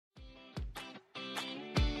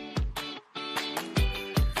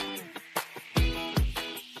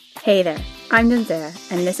Hey there, I'm Danzea,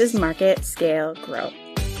 and this is Market, Scale, Grow,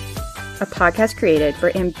 a podcast created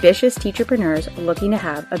for ambitious teacherpreneurs looking to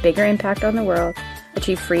have a bigger impact on the world,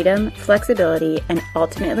 achieve freedom, flexibility, and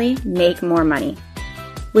ultimately make more money.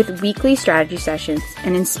 With weekly strategy sessions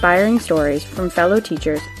and inspiring stories from fellow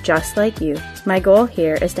teachers just like you, my goal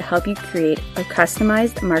here is to help you create a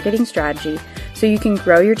customized marketing strategy so you can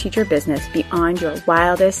grow your teacher business beyond your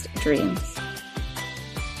wildest dreams.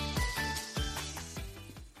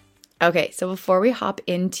 Okay, so before we hop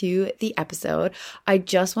into the episode, I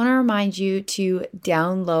just want to remind you to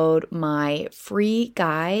download my free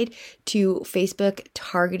guide to Facebook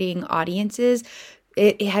targeting audiences.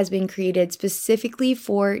 It has been created specifically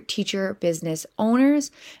for teacher business owners,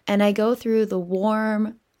 and I go through the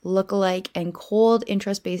warm, lookalike, and cold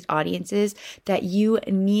interest-based audiences that you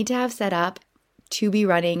need to have set up to be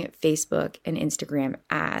running Facebook and Instagram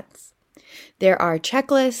ads. There are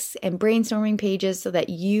checklists and brainstorming pages so that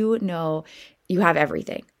you know you have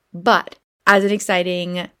everything. But as an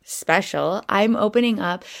exciting special, I'm opening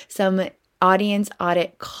up some audience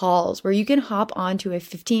audit calls where you can hop onto a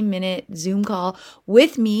 15-minute Zoom call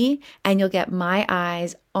with me and you'll get my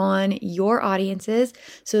eyes on your audiences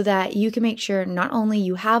so that you can make sure not only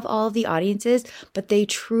you have all of the audiences, but they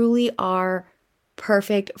truly are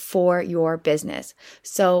perfect for your business.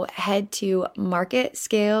 So head to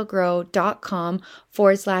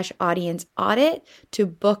marketscalegrow.com/audience audit to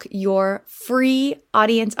book your free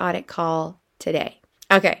audience audit call today.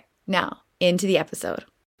 Okay, now into the episode.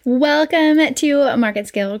 Welcome to Market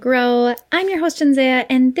Scale Grow. I'm your host, Danzea,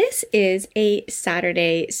 and this is a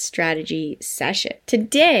Saturday strategy session.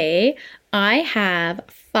 Today, I have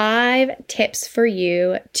 5 tips for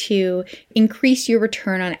you to increase your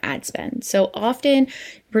return on ad spend. So often,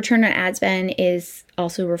 return on ad spend is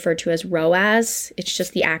also referred to as ROAS. It's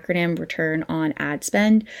just the acronym return on ad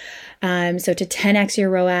spend. So to 10x your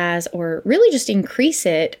ROAS or really just increase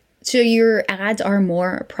it so your ads are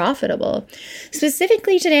more profitable.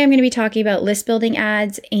 Specifically today, I'm going to be talking about list building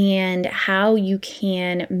ads and how you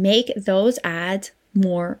can make those ads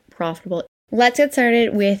more profitable. Let's get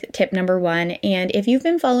started with tip number 1. And if you've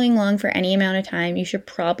been following along for any amount of time, you should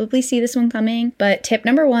probably see this one coming. But tip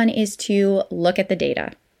number 1 is to look at the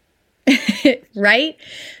data, right?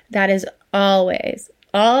 That is always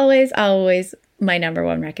my number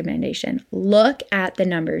 1 recommendation. Look at the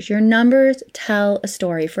numbers. Your numbers tell a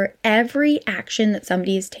story. For every action that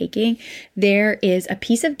somebody is taking, there is a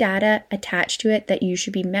piece of data attached to it that you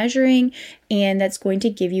should be measuring, and that's going to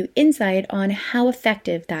give you insight on how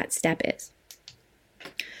effective that step is.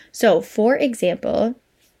 So, for example,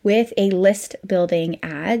 with a list building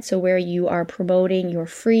ad, so where you are promoting your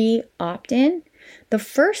free opt-in, the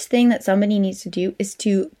first thing that somebody needs to do is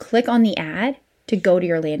to click on the ad to go to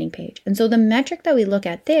your landing page. And so the metric that we look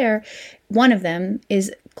at there, one of them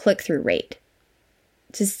is click-through rate,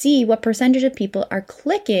 to see what percentage of people are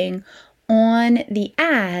clicking on the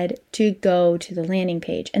ad to go to the landing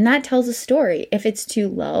page. And that tells a story. If it's too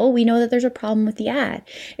low, we know that there's a problem with the ad.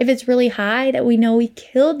 If it's really high, that we know we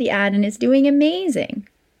killed the ad and it's doing amazing.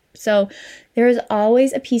 So there is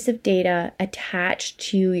always a piece of data attached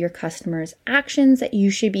to your customers' actions that you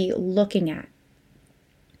should be looking at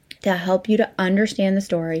to help you to understand the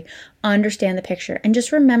story, understand the picture. And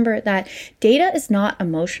just remember that data is not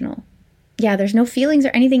emotional. Yeah, there's no feelings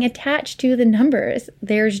or anything attached to the numbers.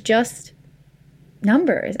 There's just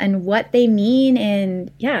numbers and what they mean.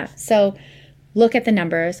 And yeah, so look at the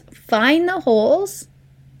numbers, find the holes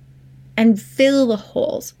and fill the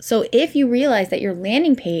holes. So if you realize that your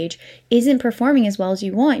landing page isn't performing as well as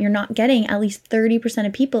you want, you're not getting at least 30%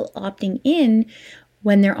 of people opting in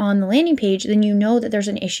when they're on the landing page, then you know that there's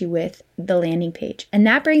an issue with the landing page. And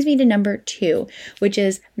that brings me to number 2, which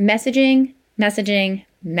is messaging.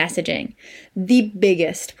 The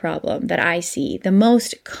biggest problem that I see, the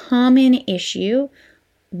most common issue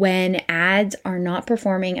when ads are not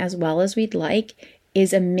performing as well as we'd like,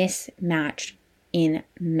 is a mismatch in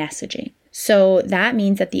messaging. So that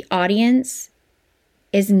means that the audience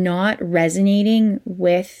is not resonating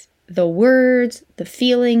with the words, the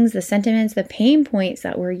feelings, the sentiments, the pain points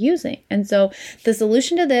that we're using. And so the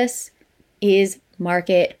solution to this is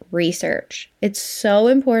market research. It's so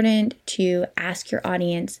important to ask your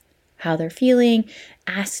audience how they're feeling,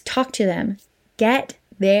 talk to them, get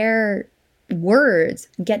their words,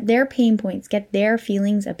 get their pain points, get their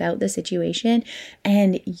feelings about the situation,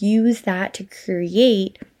 and use that to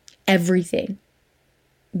create everything.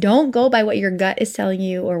 Don't go by what your gut is telling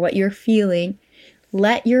you or what you're feeling.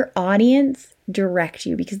 Let your audience direct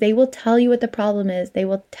you because they will tell you what the problem is. They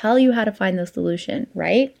will tell you how to find the solution,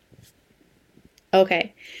 right?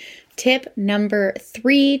 Okay. Tip number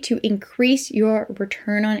 3 to increase your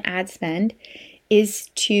return on ad spend is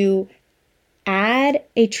to add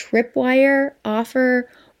a tripwire offer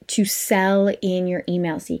to sell in your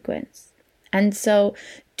email sequence. And so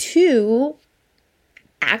to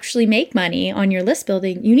actually make money on your list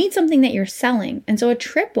building, you need something that you're selling. And so a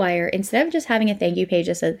tripwire, instead of just having a thank you page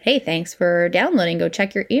that says, hey, thanks for downloading, go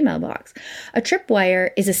check your email box. A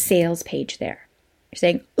tripwire is a sales page there. You're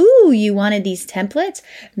saying, ooh, you wanted these templates?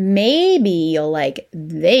 Maybe you'll like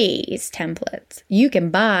these templates. You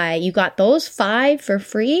can buy, you got those 5 for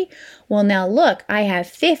free. Well, now look, I have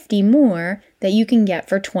 50 more that you can get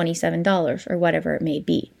for $27 or whatever it may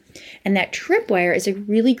be. And that tripwire is a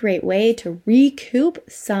really great way to recoup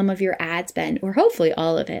some of your ad spend, or hopefully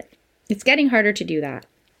all of it. It's getting harder to do that.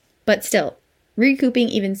 But still, recouping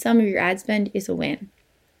even some of your ad spend is a win.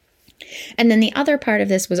 And then the other part of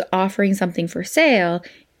this was offering something for sale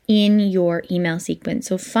in your email sequence.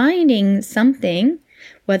 So finding something,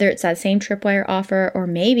 whether it's that same tripwire offer, or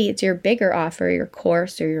maybe it's your bigger offer, your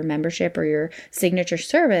course or your membership or your signature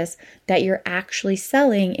service that you're actually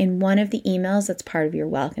selling in one of the emails that's part of your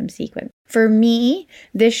welcome sequence. For me,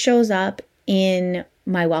 this shows up in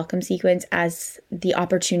my welcome sequence as the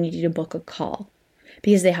opportunity to book a call,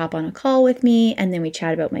 because they hop on a call with me and then we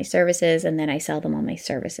chat about my services and then I sell them all my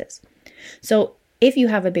services. So if you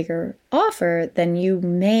have a bigger offer, then you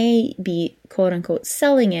may be quote unquote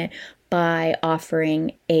selling it by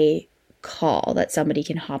offering a call that somebody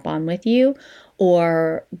can hop on with you,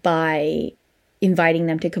 or by inviting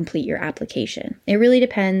them to complete your application. It really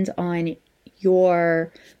depends on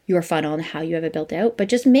your funnel and how you have it built out, but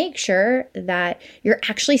just make sure that you're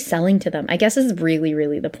actually selling to them. I guess is really,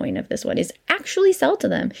 really the point of this one, is actually sell to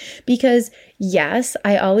them. Because yes,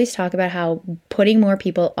 I always talk about how putting more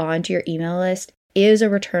people onto your email list is a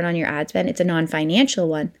return on your ad spend. It's a non-financial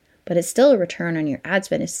one, but it's still a return on your ad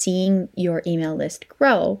spend, is seeing your email list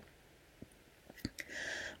grow.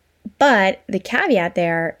 But the caveat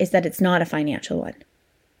there is that it's not a financial one.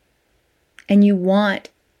 And you want,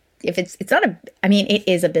 if it's not it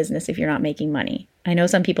is a business if you're not making money. I know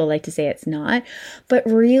some people like to say it's not, but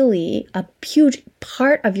really a huge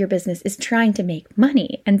part of your business is trying to make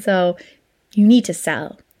money. And so you need to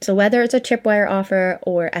sell. So whether it's a tripwire offer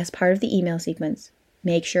or as part of the email sequence,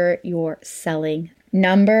 make sure you're selling.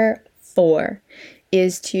 Number 4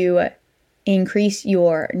 is to increase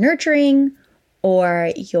your nurturing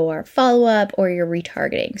or your follow-up or your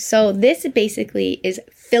retargeting. So this basically is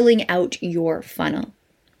filling out your funnel.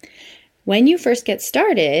 When you first get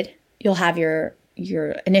started, you'll have your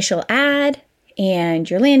initial ad and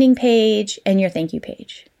your landing page and your thank you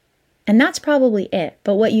page. And that's probably it.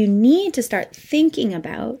 But what you need to start thinking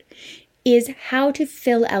about is how to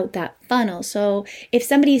fill out that funnel. So if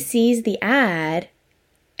somebody sees the ad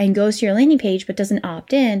and goes to your landing page but doesn't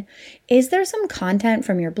opt in, is there some content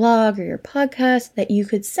from your blog or your podcast that you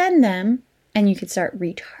could send them, and you could start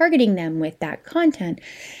retargeting them with that content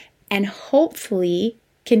and hopefully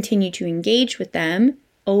continue to engage with them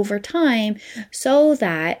over time so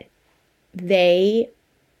that they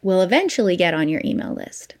will eventually get on your email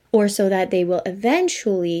list, or so that they will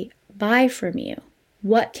eventually buy from you?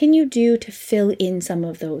 What can you do to fill in some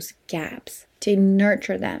of those gaps, to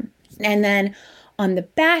nurture them? And then on the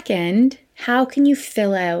back end, how can you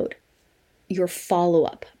fill out your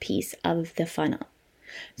follow-up piece of the funnel?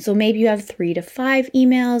 So maybe you have 3 to 5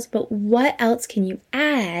 emails, but what else can you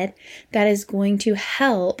add that is going to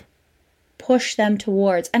help push them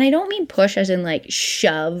towards? And I don't mean push as in like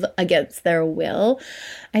shove against their will.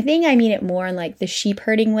 I think I mean it more in like the sheep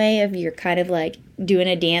herding way of you're kind of like doing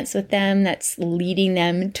a dance with them that's leading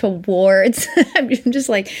them towards. I'm just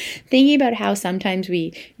like thinking about how sometimes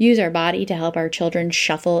we use our body to help our children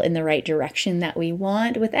shuffle in the right direction that we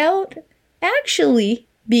want without actually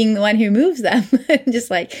being the one who moves them.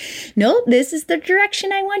 Just like, nope, this is the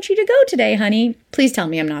direction I want you to go today, honey. Please tell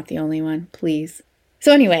me I'm not the only one, please.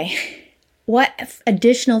 So anyway, what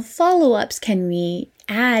additional follow-ups can we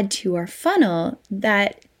add to our funnel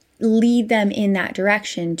that lead them in that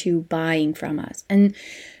direction to buying from us? And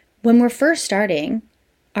when we're first starting,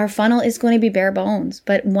 our funnel is going to be bare bones.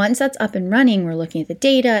 But once that's up and running, we're looking at the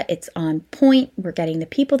data, it's on point, we're getting the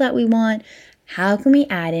people that we want. How can we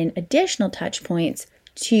add in additional touch points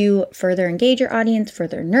to further engage our audience,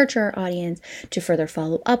 further nurture our audience, to further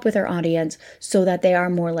follow up with our audience so that they are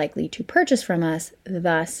more likely to purchase from us,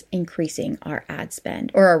 thus increasing our ad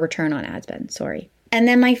spend, or our return on ad spend, sorry. And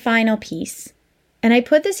then my final piece, and I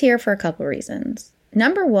put this here for a couple reasons.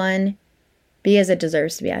 Number 1, because it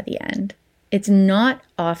deserves to be at the end. It's not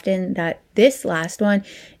often that this last one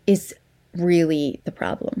is really the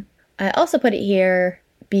problem. I also put it here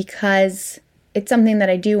because it's something that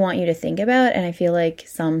I do want you to think about. And I feel like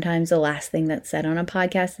sometimes the last thing that's said on a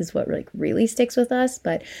podcast is what really sticks with us.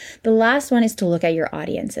 But the last one is to look at your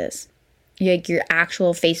audiences, like your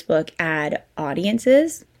actual Facebook ad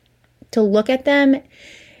audiences, to look at them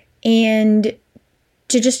and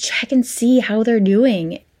to just check and see how they're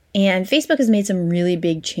doing. And Facebook has made some really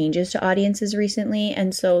big changes to audiences recently.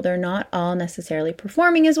 And so they're not all necessarily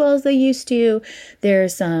performing as well as they used to.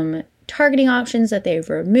 There's some targeting options that they've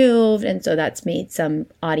removed. And so that's made some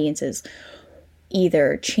audiences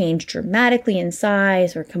either change dramatically in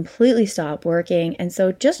size or completely stop working. And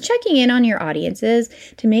so just checking in on your audiences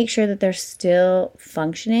to make sure that they're still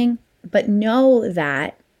functioning. But know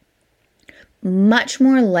that much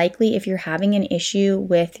more likely, if you're having an issue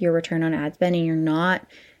with your return on ad spend and you're not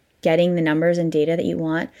getting the numbers and data that you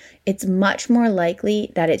want, it's much more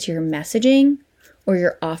likely that it's your messaging or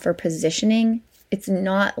your offer positioning. It's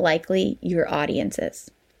not likely your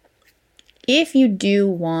audiences. If you do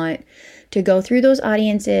want to go through those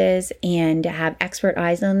audiences and have expert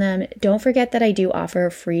eyes on them, don't forget that I do offer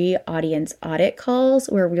free audience audit calls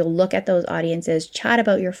where we'll look at those audiences, chat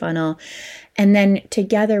about your funnel, and then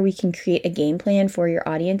together we can create a game plan for your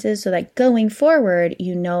audiences so that going forward,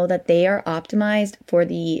 you know that they are optimized for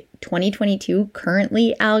the 2022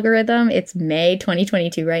 currently algorithm. It's May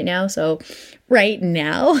 2022 right now. So right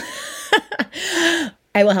now,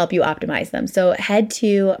 I will help you optimize them. So head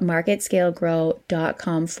to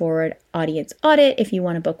marketscalegrow.com/audience audit if you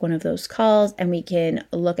want to book one of those calls and we can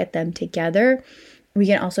look at them together. We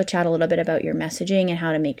can also chat a little bit about your messaging and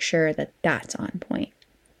how to make sure that that's on point.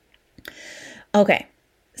 Okay,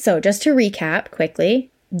 so just to recap quickly,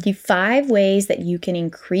 the 5 ways that you can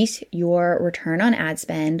increase your return on ad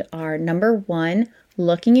spend are: number 1,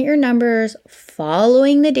 looking at your numbers,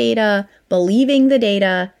 following the data, believing the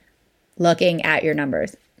data, looking at your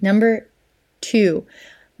numbers. Number 2,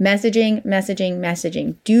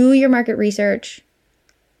 messaging. Do your market research,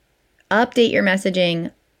 update your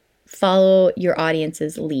messaging, follow your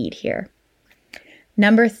audience's lead here.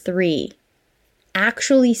 Number 3,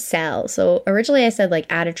 actually sell. So originally I said like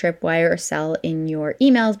add a tripwire or sell in your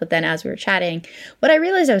emails, but then as we were chatting, what I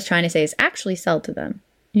realized I was trying to say is actually sell to them.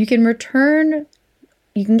 You can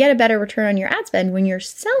get a better return on your ad spend when you're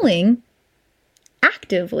selling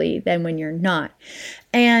actively than when you're not.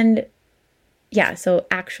 And yeah, so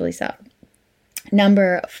actually sell.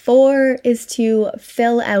 Number 4 is to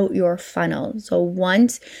fill out your funnel. So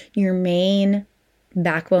once your main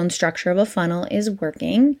backbone structure of a funnel is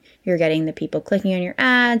working, you're getting the people clicking on your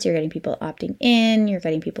ads, you're getting people opting in, you're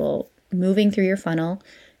getting people moving through your funnel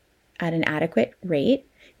at an adequate rate.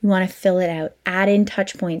 You want to fill it out, add in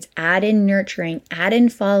touch points, add in nurturing, add in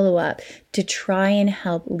follow-up to try and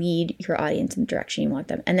help lead your audience in the direction you want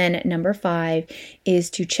them. And then number 5 is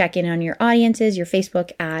to check in on your audiences, your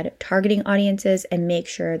Facebook ad targeting audiences, and make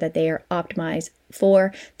sure that they are optimized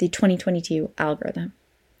for the 2022 algorithm.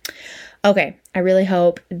 Okay, I really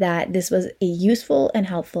hope that this was a useful and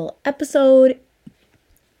helpful episode.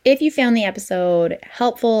 If you found the episode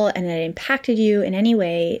helpful and it impacted you in any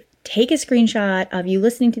way, take a screenshot of you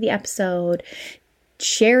listening to the episode,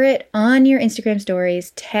 share it on your Instagram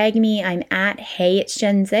stories, tag me. I'm at Hey It's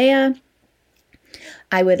Jenzea.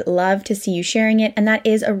 I would love to see you sharing it. And that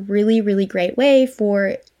is a really great way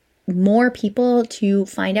for more people to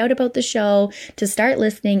find out about the show, to start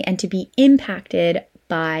listening, and to be impacted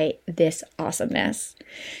by this awesomeness.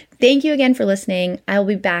 Thank you again for listening. I will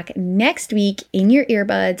be back next week in your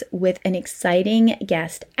earbuds with an exciting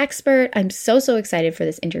guest expert. I'm so excited for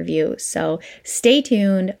this interview. So stay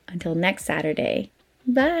tuned until next Saturday.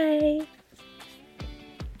 Bye.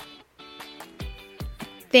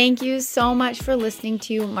 Thank you so much for listening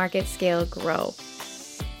to Market Scale Grow.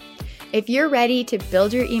 If you're ready to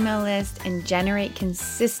build your email list and generate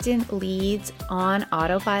consistent leads on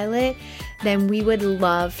autopilot, then we would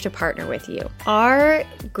love to partner with you. Our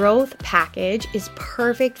growth package is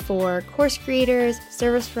perfect for course creators,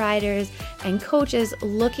 service providers, and coaches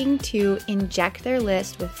looking to inject their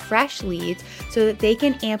list with fresh leads so that they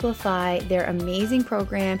can amplify their amazing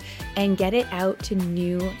program and get it out to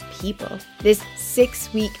new people. This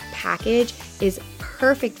 6-week package is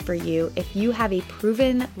perfect for you if you have a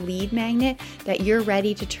proven lead magnet that you're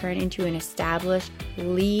ready to turn into an established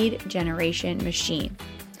lead generation machine.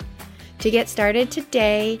 To get started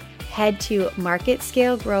today, head to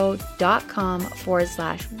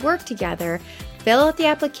marketscalegrow.com/work together, fill out the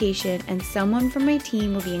application, and someone from my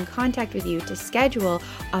team will be in contact with you to schedule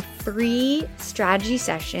a free strategy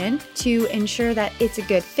session to ensure that it's a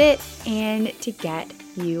good fit and to get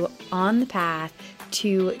you on the path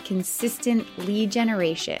to consistent lead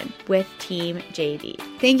generation with Team JD.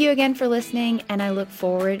 Thank you again for listening, and I look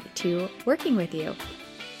forward to working with you.